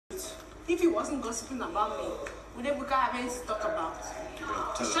If he wasn't gossiping about me, would Ebuka have anything to talk about?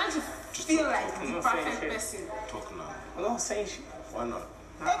 He's trying to feel like the perfect person. Talk now. I'm not saying shit. Why not?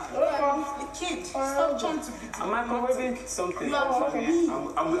 A kid, stop trying to be Am I correcting something? You are with me.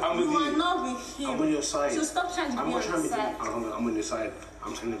 I'm with You you. are not with him. I'm on your side. So stop trying to be on his side. I'm on your side.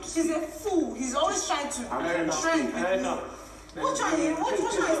 I'm telling him to He's a fool. He's always trying to trend with me. Which one is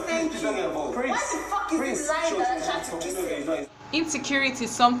thank you? Why the fuck is this line that I try to kiss him? Insecurity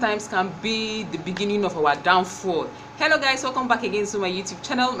sometimes can be the beginning of our downfall. Hello guys, welcome back again to my YouTube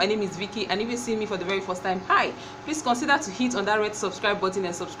channel. My name is Vicky, and if you see me for the very first time, hi, please consider to hit on that red subscribe button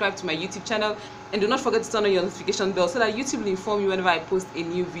and subscribe to my YouTube channel, and do not forget to turn on your notification bell so that YouTube will inform you whenever I post a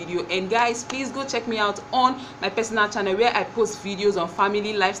new video. And guys, please go check me out on my personal channel where I post videos on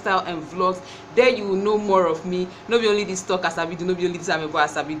family, lifestyle and vlogs. There you will know more of me. Not be only this talk as I do, not be only this Amebo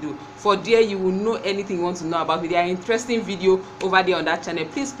as I do. For there you will know anything you want to know about me. There are interesting video over there on that channel.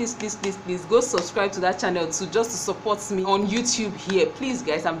 Please go subscribe to that channel too, just to support me on YouTube here. Please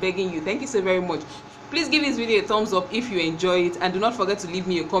guys, I'm begging you. Thank you so very much. Please give this video a thumbs up if you enjoy it, and do not forget to leave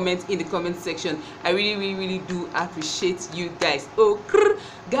me a comment in the comment section. I really do appreciate you guys.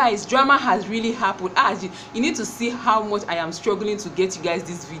 Guys, drama has really happened. You need to see how much I am struggling to get you guys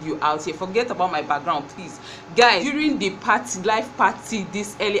this video out here. Forget about my background, please. Guys, during the party, live party,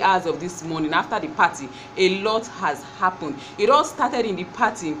 this early hours of this morning, after the party, a lot has happened. It all started in the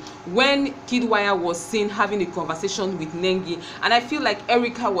party when Kidwire was seen having a conversation with Nengi, and I feel like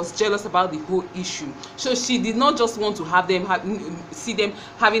Erica was jealous about the whole issue. So she did not just want to have them see them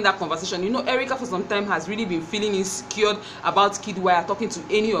having that conversation. You know, Erica for some time has really been feeling insecure about Kidwire talking to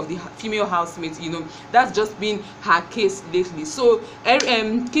any of the female housemates. You know, that's just been her case lately. So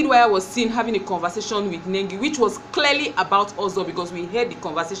Kidwire was seen having a conversation with Nengi, which was clearly about Ozo, because we heard the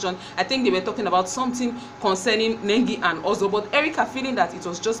conversation. I think they were talking about something concerning Nengi and Ozo, but Erica feeling that it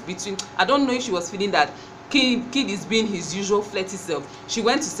was just between, I don't know if she was feeling that Kid is being his usual flirty self. She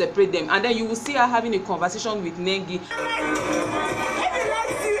went to separate them, and then you will see her having a conversation with Nengi.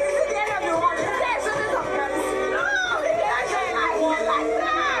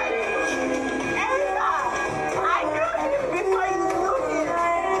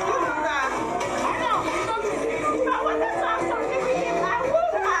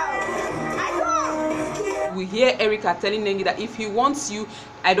 We hear Erica telling Nengi that if he wants you,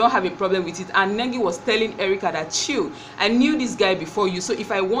 I don't have a problem with it, and Nengi was telling Erica that chill, I knew this guy before you, so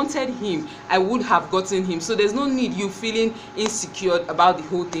if I wanted him, I would have gotten him, so there's no need you feeling insecure about the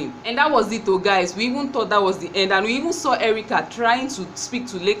whole thing. And that was it though guys. We even thought that was the end, and we even saw Erica trying to speak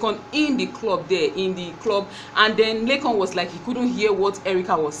to Laycon in the club there, and then Laycon was like he couldn't hear what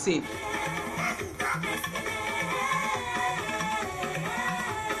Erica was saying.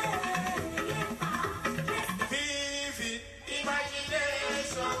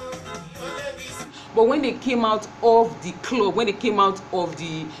 But when they came out of the club,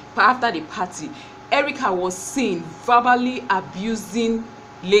 after the party, Erica was seen verbally abusing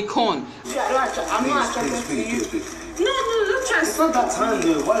Laycon. I'm not attracted to you. No, don't try to stop that.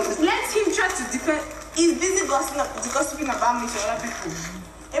 Let him try to defend. He's busy gossiping about me to other people.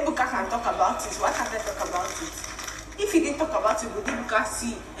 Ebuka can talk about it. Why can't I talk about it? If he didn't talk about it, would Ebuka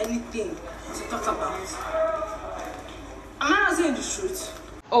see anything to talk about? Am I not saying the truth?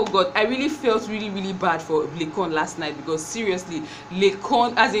 Oh God, I really felt really bad for Laycon last night, because seriously,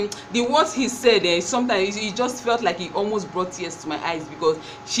 Laycon, as in the words he said, sometimes it just felt like he almost brought tears to my eyes, because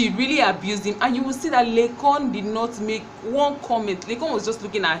she really abused him. And you will see that Laycon did not make one comment. Laycon was just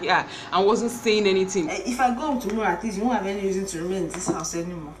looking at her and wasn't saying anything. If I go home tomorrow, at least you won't have any reason to remain in this house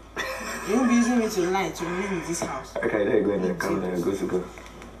anymore. You won't be using me to lie to remain in this house. Okay, there you go. There, come there. Go to go.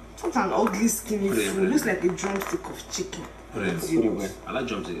 What an ugly skinny fool. Looks like a drumstick of chicken. I like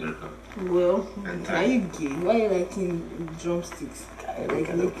drumstick, Erica. Well, are you gay? Why are you liking drumsticks? Like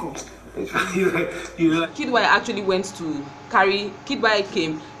Laycon. Kidwire actually went to Kidwire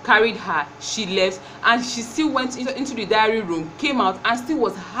came, carried her, she left, and she still went into the diary room, came out, and still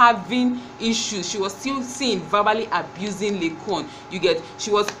was having issues. She was still seen verbally abusing Laycon. You get,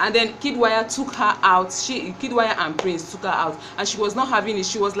 she was, and then Kidwire took her out. Kidwire and Prince took her out, and she was not having it.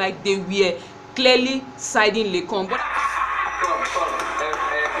 She was like they were clearly siding Laycon. But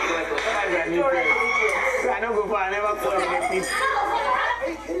I don't go for, I never call anything.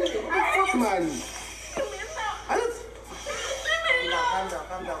 Fuck man.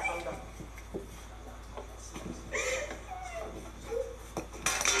 Calm down.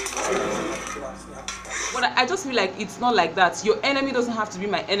 But I just feel like it's not like that. Your enemy doesn't have to be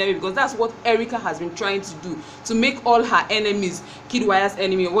my enemy, because that's what Erica has been trying to do, to make all her enemies Kidwaya's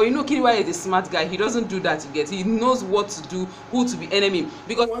enemy. Well, you know, Kidwaya is a smart guy. He doesn't do that, you get. He knows what to do, who to be enemy,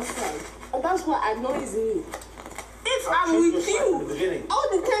 because and that's what annoys me. If I'm with you, all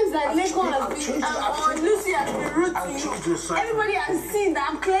the times that Laycon has been or Lucy has been rooting, everybody has seen that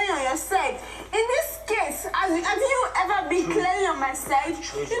I'm clearly on your side. In this case, have you ever been clearly on my side?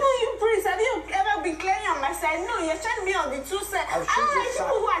 You know, you priest, have you ever been clearly on my side? No, you're trying to be on the two sides. I don't like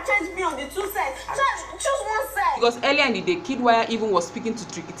people who are trying to be on the two sides. Choose one side. Because earlier in the day, Kidwaya even was speaking to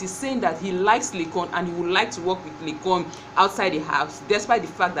Trikiti, saying that he likes Laycon and he would like to work with Laycon outside the house, despite the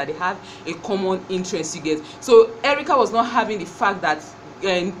fact that they have a common interest, you get. So Erica was not having the fact that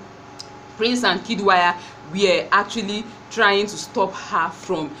Prince and Kidwaya were actually trying to stop her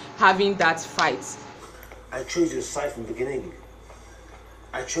from having that fight. I chose your side from the beginning.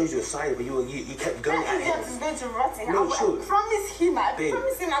 I chose your side, but you kept going at him. Is going to rot it. No, sure. I promise him I'm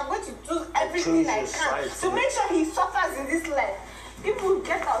going to do everything I can to make sure he suffers in this life. People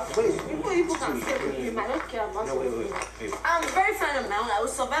get out. People can say him. I don't care about him. I'm very fine on my own. I will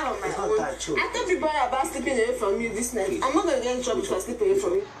survive on my own. I told you about sleeping away from you this night. I'm not going to get in trouble if I sleep away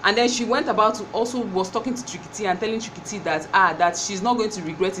from you. And then she went about to also was talking to Trikiti and telling Trikiti that that she's not going to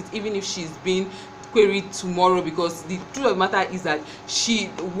regret it, even if she's been queried tomorrow, because the truth of the matter is that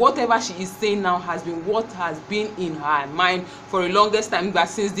whatever she is saying now has been what has been in her mind for the longest time, but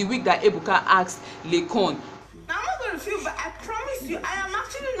since the week that Ebuka asked Laycon. Now I'm not going to feel bad. I promise you, I am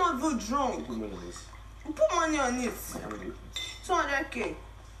actually not good drunk. Put money on it. 200k.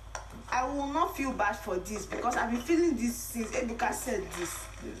 I will not feel bad for this, because I've been feeling this since Ebuka said this.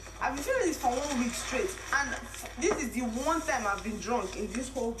 Yes. I've been feeling this for 1 week straight, and this is the one time I've been drunk in this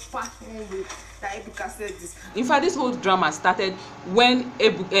whole past 1 week that Ebuka said this. In fact, this whole drama started when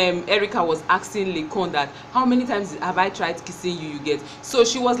Erica was asking Laycon that how many times have I tried kissing you, you get. So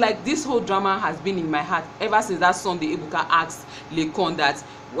she was like, this whole drama has been in my heart ever since that Sunday Ebuka asked Laycon that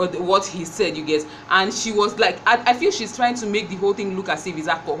what he said, you get. And she was like, I feel she's trying to make the whole thing look as if it's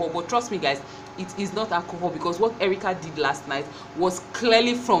alcohol, but trust me guys, it is not alcohol, because what Erica did last night was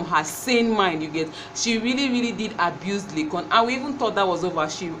clearly from her sane mind, you get. She really did abuse Laycon, and we even thought that was over.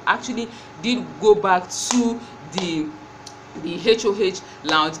 She actually did go back to the HOH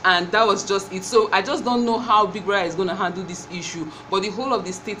lounge, and that was just it. So I just don't know how Big Brother is going to handle this issue, but the whole of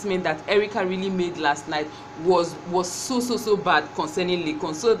the statement that Erica really made last night was so bad concerning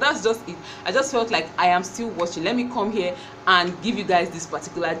Laycon. So that's just it. I just felt like I am still watching. Let me come here and give you guys this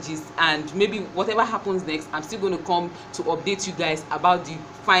particular gist, and maybe whatever happens next, I'm still going to come to update you guys about the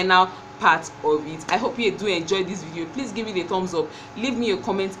final part of it. I hope you do enjoy this video. Please give it a thumbs up, leave me a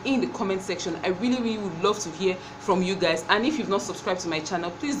comment in the comment section. I really would love to hear from you guys. And if you've not subscribed to my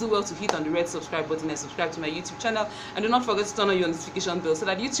channel, please do well to hit on the red subscribe button and subscribe to my YouTube channel, and do not forget to turn on your notification bell so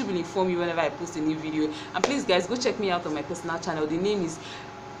that YouTube will inform you whenever I post a new video. And please guys, go check me out on my personal channel. The name is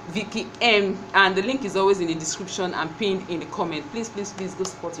Vicky M, and the link is always in the description and pinned in the comment. Please go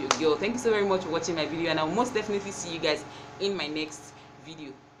support your girl. Thank you so very much for watching my video, and I'll most definitely see you guys in my next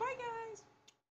video. Bye.